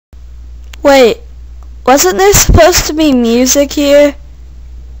Wait, wasn't there supposed to be music here?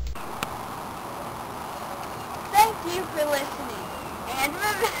 Thank you for listening. And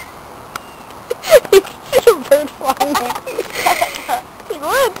remember... a bird flying there. He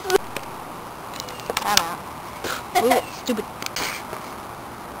lives. Time out. Ooh, stupid.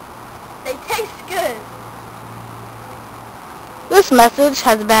 They taste good. This message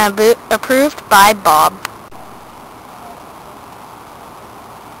has been approved by Bob.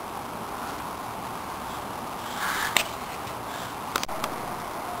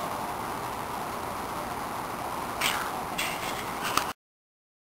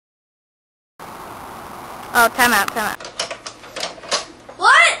 Oh, time out, time out.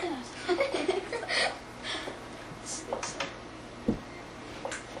 What?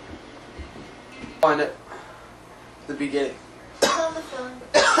 Find it. The beginning. On the phone.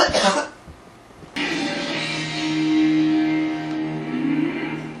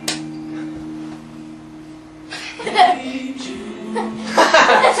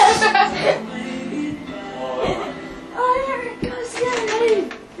 Oh, here it goes.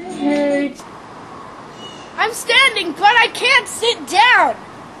 I'm standing, but I can't sit down.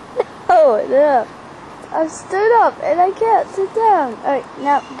 Oh, no. I've stood up and I can't sit down. Alright,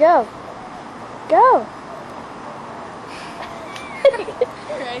 now go. Go.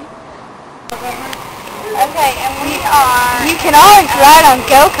 Ready? Okay, and we are... You can always ride on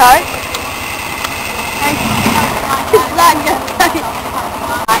go-karts. It's not go-kart.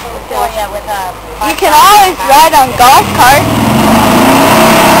 You can always ride on golf carts.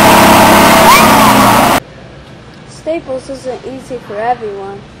 Staples isn't easy for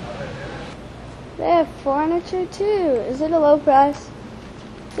everyone. They have furniture too. Is it a low price?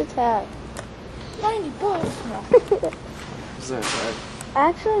 It's a tad. $90. Is that bad?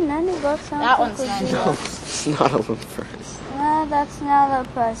 Actually, $90 sounds That like one's a $90. deal. No, it's not a low price. No, that's not a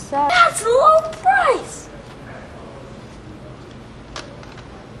price. Sorry. That's low price.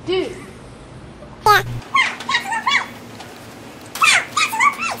 Dude.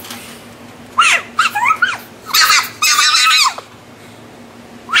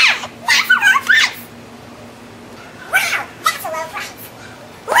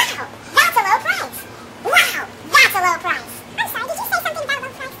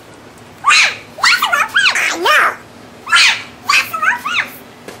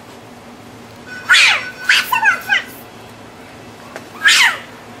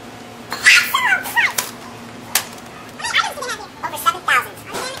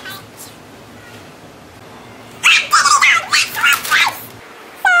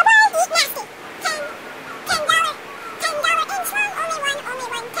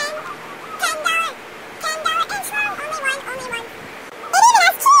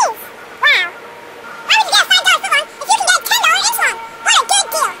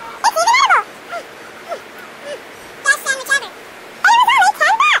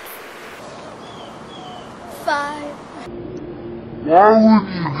 Why would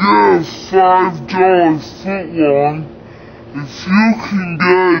you get a $5 footlong if you can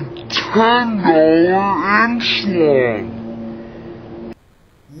get a $10 inch long?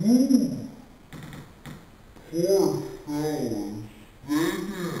 Ooh, poor fellas, they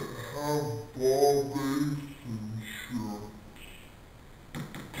didn't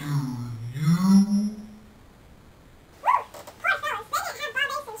have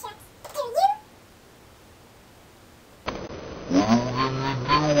Bob Ace insurance. Do you?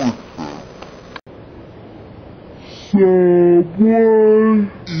 Subway,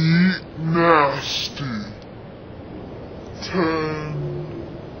 eat nasty. $10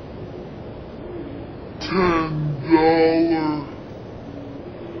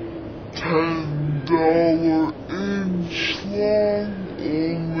 inch long,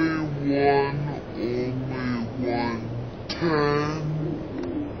 only one.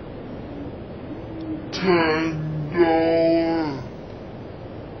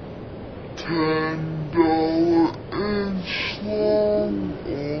 $10.